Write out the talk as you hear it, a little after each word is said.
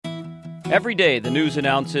Every day, the news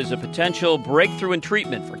announces a potential breakthrough in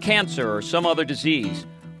treatment for cancer or some other disease.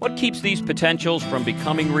 What keeps these potentials from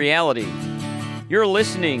becoming reality? You're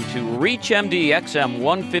listening to ReachMD XM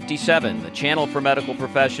 157, the channel for medical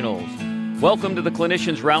professionals. Welcome to the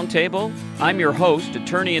Clinicians Roundtable. I'm your host,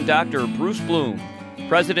 attorney and Dr. Bruce Bloom,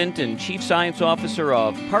 President and Chief Science Officer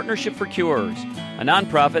of Partnership for Cures, a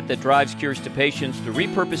nonprofit that drives cures to patients through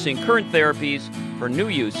repurposing current therapies for new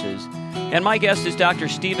uses. And my guest is Dr.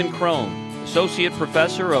 Stephen Krohn, Associate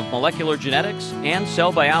Professor of Molecular Genetics and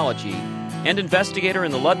Cell Biology, and investigator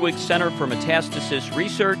in the Ludwig Center for Metastasis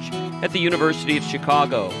Research at the University of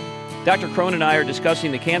Chicago. Dr. Krohn and I are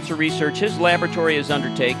discussing the cancer research his laboratory has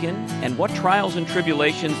undertaken and what trials and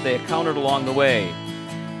tribulations they encountered along the way.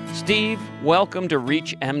 Steve, welcome to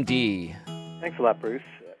ReachMD. Thanks a lot, Bruce.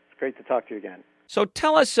 It's great to talk to you again. So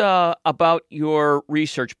tell us about your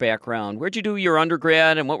research background. Where'd you do your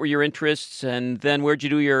undergrad and what were your interests? And then where'd you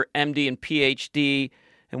do your MD and PhD?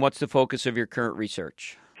 And what's the focus of your current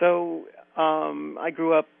research? So I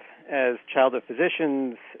grew up as a child of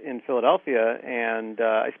physicians in Philadelphia, and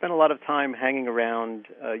I spent a lot of time hanging around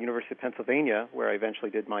University of Pennsylvania, where I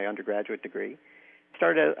eventually did my undergraduate degree.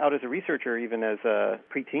 Started out as a researcher even as a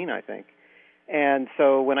preteen, I think. And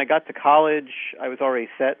so when I got to college, I was already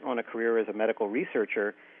set on a career as a medical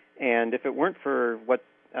researcher. And if it weren't for what,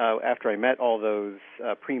 after I met all those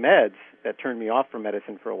pre-meds that turned me off from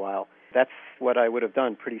medicine for a while, that's what I would have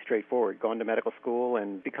done pretty straightforward, gone to medical school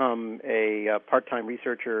and become a part-time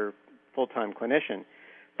researcher, full-time clinician.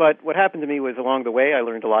 But what happened to me was along the way, I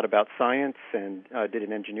learned a lot about science and did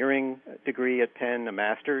an engineering degree at Penn, a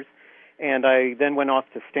master's. And I then went off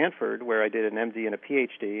to Stanford, where I did an MD and a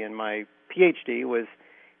PhD, and my PhD was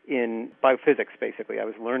in biophysics, basically. I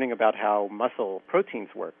was learning about how muscle proteins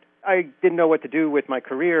worked. I didn't know what to do with my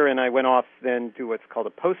career, and I went off then to what's called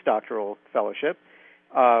a postdoctoral fellowship,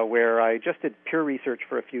 where I just did pure research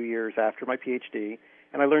for a few years after my PhD,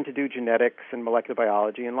 and I learned to do genetics and molecular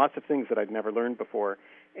biology and lots of things that I'd never learned before.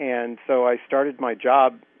 And so I started my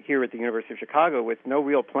job here at the University of Chicago with no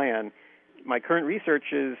real plan. My current research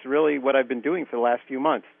is really what I've been doing for the last few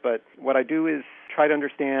months, but what I do is try to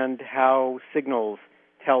understand how signals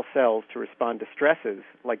tell cells to respond to stresses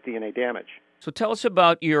like DNA damage. So tell us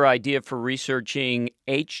about your idea for researching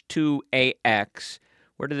H2AX.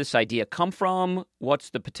 Where did this idea come from? What's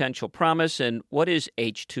the potential promise, and what is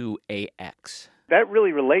H2AX? That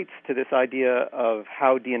really relates to this idea of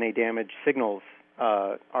how DNA damage signals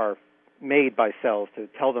are made by cells to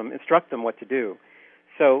instruct them what to do.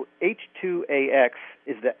 So H2AX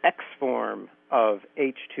is the X form of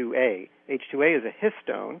H2A. H2A is a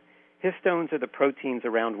histone. Histones are the proteins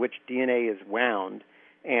around which DNA is wound,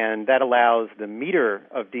 and that allows the meter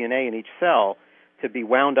of DNA in each cell to be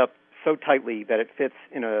wound up so tightly that it fits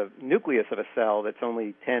in a nucleus of a cell that's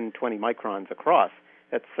only 10, 20 microns across.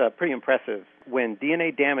 That's pretty impressive. When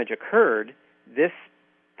DNA damage occurred, this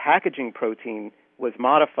packaging protein was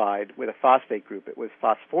modified with a phosphate group. It was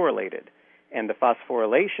phosphorylated. And the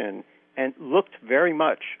phosphorylation looked very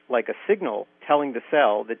much like a signal telling the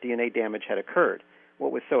cell that DNA damage had occurred.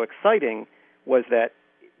 What was so exciting was that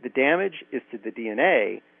the damage is to the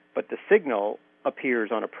DNA, but the signal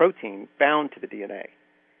appears on a protein bound to the DNA.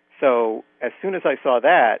 So as soon as I saw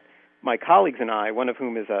that, my colleagues and I, one of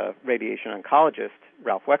whom is a radiation oncologist,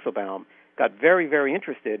 Ralph Wexelbaum, got very, very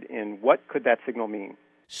interested in what could that signal mean.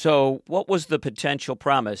 So what was the potential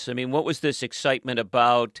promise? I mean, what was this excitement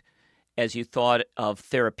about as you thought of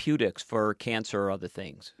therapeutics for cancer or other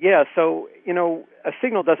things? Yeah, so, a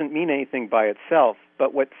signal doesn't mean anything by itself,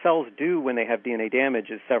 but what cells do when they have DNA damage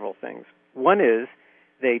is several things. One is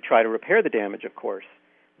they try to repair the damage, of course,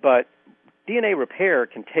 but DNA repair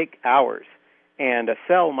can take hours, and a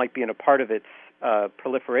cell might be in a part of its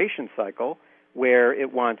proliferation cycle where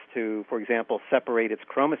it wants to, for example, separate its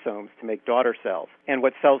chromosomes to make daughter cells. And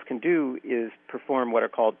what cells can do is perform what are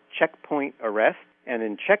called checkpoint arrests. And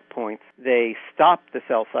in checkpoints, they stop the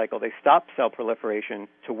cell cycle, they stop cell proliferation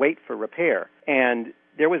to wait for repair. And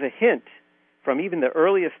there was a hint from even the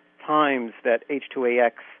earliest times that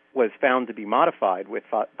H2AX was found to be modified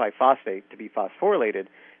by phosphate to be phosphorylated,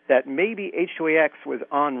 that maybe H2AX was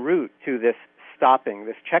en route to this stopping,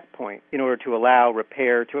 this checkpoint, in order to allow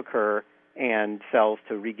repair to occur and cells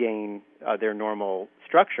to regain their normal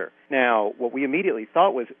structure. Now, what we immediately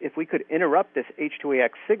thought was if we could interrupt this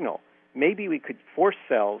H2AX signal, maybe we could force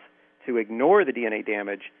cells to ignore the DNA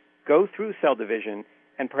damage, go through cell division,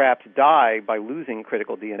 and perhaps die by losing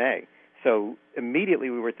critical DNA. So immediately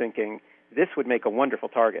we were thinking this would make a wonderful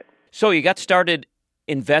target. So you got started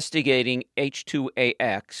investigating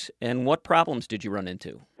H2AX, and what problems did you run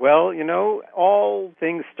into? Well, all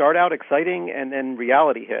things start out exciting and then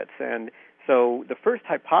reality hits. And so the first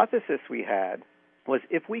hypothesis we had was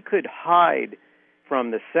if we could hide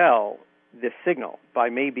from the cell this signal by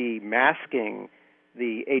maybe masking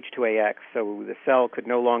the H2AX so the cell could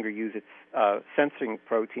no longer use its sensing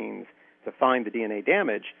proteins to find the DNA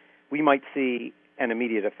damage, we might see an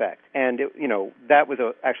immediate effect. And, that was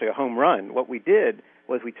actually a home run. What we did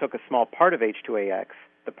was we took a small part of H2AX,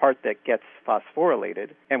 the part that gets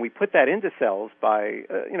phosphorylated, and we put that into cells by,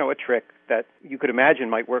 a trick that you could imagine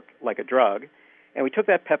might work like a drug. And we took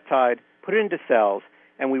that peptide, put it into cells,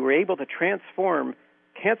 and we were able to transform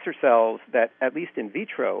cancer cells that, at least in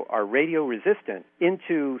vitro, are radio-resistant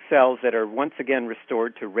into cells that are once again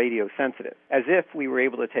restored to radio-sensitive, as if we were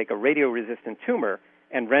able to take a radio-resistant tumor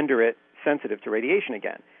and render it sensitive to radiation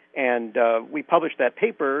again. And we published that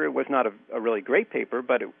paper. It was not a really great paper,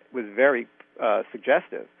 but it was very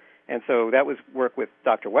suggestive. And so that was work with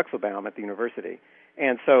Dr. Wechselbaum at the university.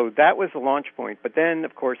 And so that was the launch point. But then,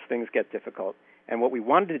 of course, things get difficult. And what we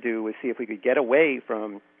wanted to do was see if we could get away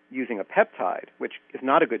from using a peptide, which is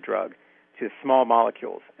not a good drug, to small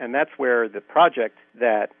molecules. And that's where the project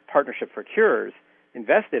that Partnership for Cures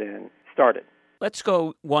invested in started. Let's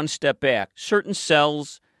go one step back. Certain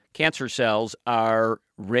cells, cancer cells, are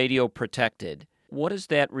radioprotected. What does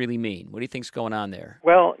that really mean? What do you think's going on there?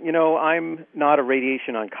 Well, I'm not a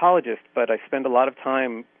radiation oncologist, but I spend a lot of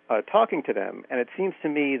time talking to them, and it seems to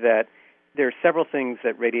me that there are several things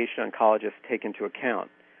that radiation oncologists take into account.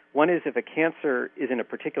 One is if a cancer is in a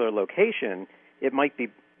particular location, it might be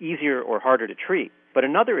easier or harder to treat. But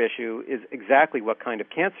another issue is exactly what kind of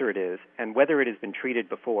cancer it is and whether it has been treated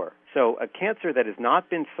before. So a cancer that has not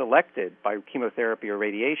been selected by chemotherapy or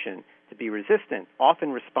radiation to be resistant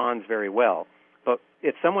often responds very well. But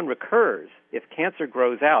if someone recurs, if cancer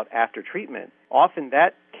grows out after treatment, often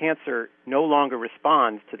that cancer no longer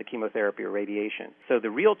responds to the chemotherapy or radiation. So the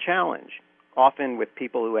real challenge, often with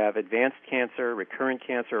people who have advanced cancer, recurrent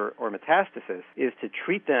cancer, or metastasis, is to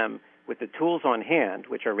treat them with the tools on hand,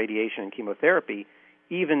 which are radiation and chemotherapy,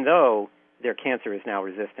 even though their cancer is now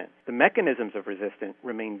resistant. The mechanisms of resistance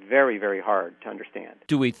remain very, very hard to understand.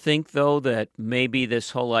 Do we think, though, that maybe this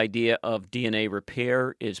whole idea of DNA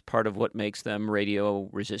repair is part of what makes them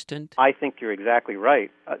radio-resistant? I think you're exactly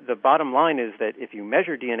right. The bottom line is that if you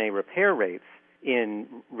measure DNA repair rates in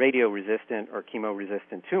radio-resistant or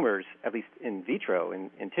chemo-resistant tumors, at least in vitro, in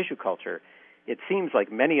tissue culture, it seems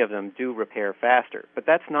like many of them do repair faster. But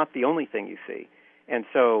that's not the only thing you see. And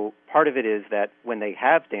so part of it is that when they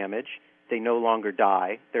have damage, they no longer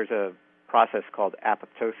die. There's a process called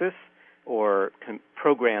apoptosis, or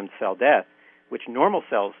programmed cell death, which normal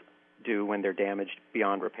cells do when they're damaged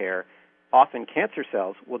beyond repair. Often cancer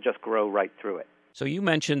cells will just grow right through it. So you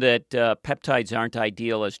mentioned that peptides aren't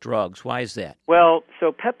ideal as drugs. Why is that? Well,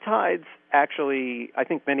 so peptides actually, I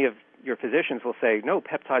think many of your physicians will say, no,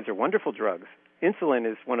 peptides are wonderful drugs. Insulin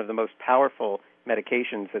is one of the most powerful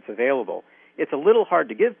medications that's available. It's a little hard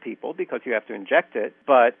to give people because you have to inject it,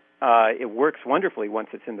 but it works wonderfully once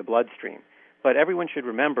it's in the bloodstream. But everyone should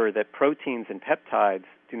remember that proteins and peptides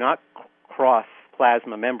do not cross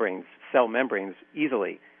plasma membranes, cell membranes,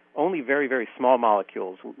 easily. Only very, very small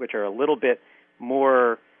molecules, which are a little bit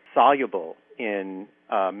more soluble in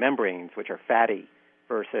membranes, which are fatty,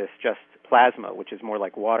 versus just plasma, which is more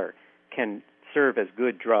like water, can serve as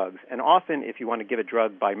good drugs. And often, if you want to give a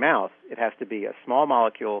drug by mouth, it has to be a small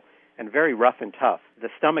molecule and very rough and tough. The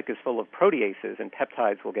stomach is full of proteases, and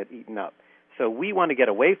peptides will get eaten up. So we want to get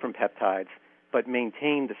away from peptides, but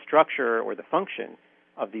maintain the structure or the function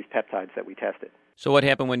of these peptides that we tested. So what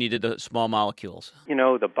happened when you did the small molecules?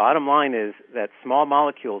 The bottom line is that small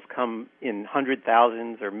molecules come in hundred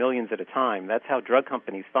thousands or millions at a time. That's how drug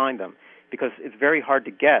companies find them, because it's very hard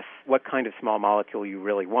to guess what kind of small molecule you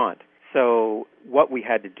really want. So what we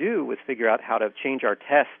had to do was figure out how to change our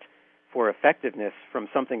test for effectiveness from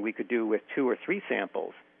something we could do with 2 or 3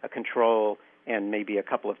 samples, a control and maybe a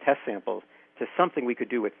couple of test samples, to something we could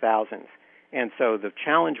do with thousands. And so the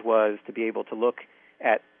challenge was to be able to look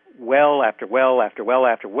at well after well after well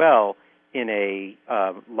after well in a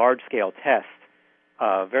large-scale test,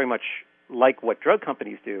 very much like what drug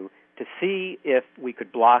companies do, to see if we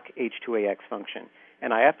could block H2AX function.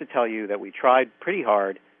 And I have to tell you that we tried pretty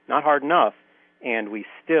hard, not hard enough, and we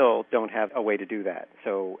still don't have a way to do that.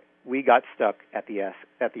 So we got stuck at the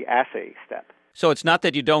assay step. So it's not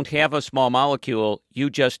that you don't have a small molecule, you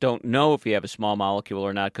just don't know if you have a small molecule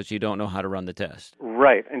or not because you don't know how to run the test.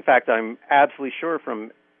 Right. In fact, I'm absolutely sure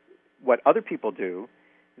from what other people do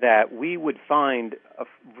that we would find a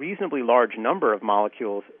reasonably large number of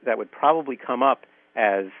molecules that would probably come up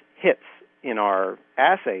as hits in our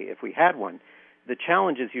assay if we had one. The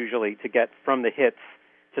challenge is usually to get from the hits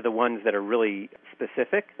to the ones that are really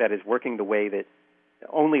specific, that is working the way that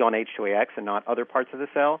only on H2AX and not other parts of the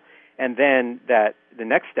cell. And then that the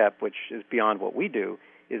next step, which is beyond what we do,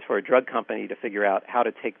 is for a drug company to figure out how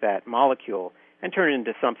to take that molecule and turn it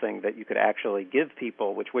into something that you could actually give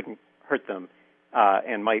people, which wouldn't hurt them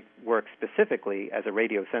and might work specifically as a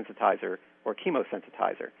radiosensitizer or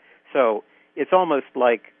chemosensitizer. So it's almost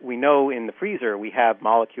like we know in the freezer we have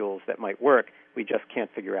molecules that might work, we just can't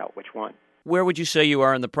figure out which one. Where would you say you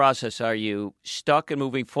are in the process? Are you stuck and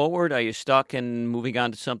moving forward? Are you stuck and moving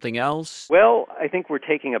on to something else? Well, I think we're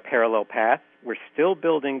taking a parallel path. We're still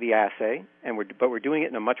building the assay, but we're doing it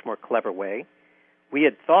in a much more clever way. We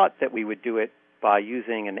had thought that we would do it by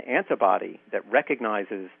using an antibody that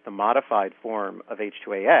recognizes the modified form of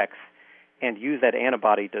H2AX and use that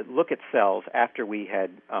antibody to look at cells after we had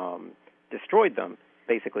destroyed them,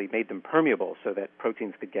 basically made them permeable so that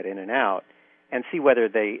proteins could get in and out, and see whether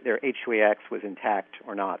their H2AX was intact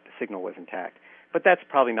or not, the signal was intact. But that's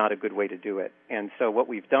probably not a good way to do it. And so what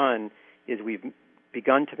we've done is we've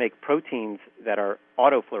begun to make proteins that are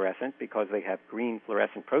autofluorescent because they have green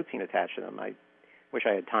fluorescent protein attached to them. I wish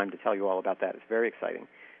I had time to tell you all about that. It's very exciting.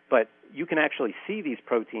 But you can actually see these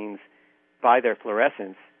proteins by their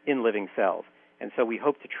fluorescence in living cells. And so we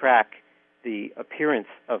hope to track the appearance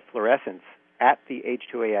of fluorescence at the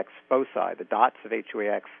H2AX foci, the dots of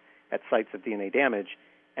H2AX at sites of DNA damage,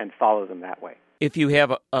 and follow them that way. If you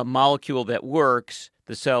have a molecule that works,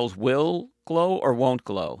 the cells will glow or won't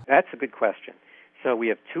glow? That's a good question. So we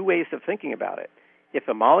have two ways of thinking about it. If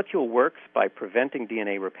a molecule works by preventing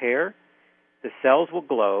DNA repair, the cells will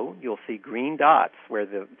glow. You'll see green dots where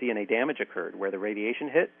the DNA damage occurred, where the radiation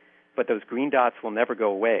hit, but those green dots will never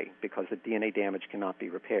go away because the DNA damage cannot be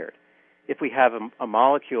repaired. If we have a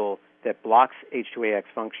molecule that blocks H2AX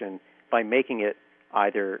function by making it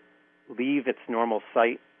either leave its normal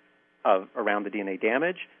site around the DNA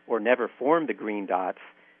damage or never form the green dots,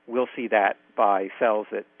 we'll see that by cells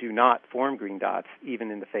that do not form green dots,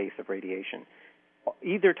 even in the face of radiation.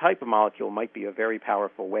 Either type of molecule might be a very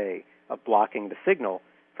powerful way of blocking the signal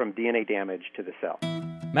from DNA damage to the cell.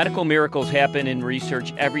 Medical miracles happen in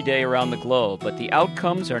research every day around the globe, but the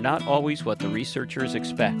outcomes are not always what the researchers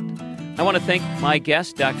expect. I want to thank my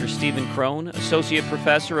guest, Dr. Stephen Krohn, Associate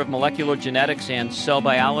Professor of Molecular Genetics and Cell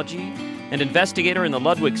Biology, and investigator in the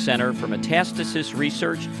Ludwig Center for Metastasis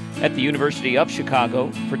Research at the University of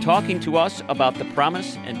Chicago, for talking to us about the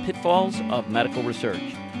promise and pitfalls of medical research.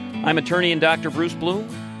 I'm attorney and Dr. Bruce Bloom,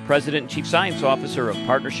 President and Chief Science Officer of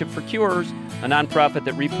Partnership for Cures, a nonprofit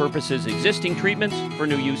that repurposes existing treatments for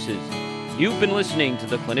new uses. You've been listening to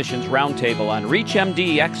the Clinicians Roundtable on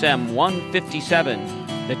ReachMD XM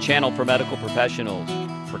 157, the channel for medical professionals.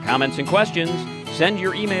 For comments and questions, send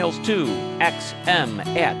your emails to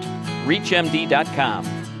xm@reachmd.com.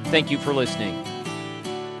 Thank you for listening.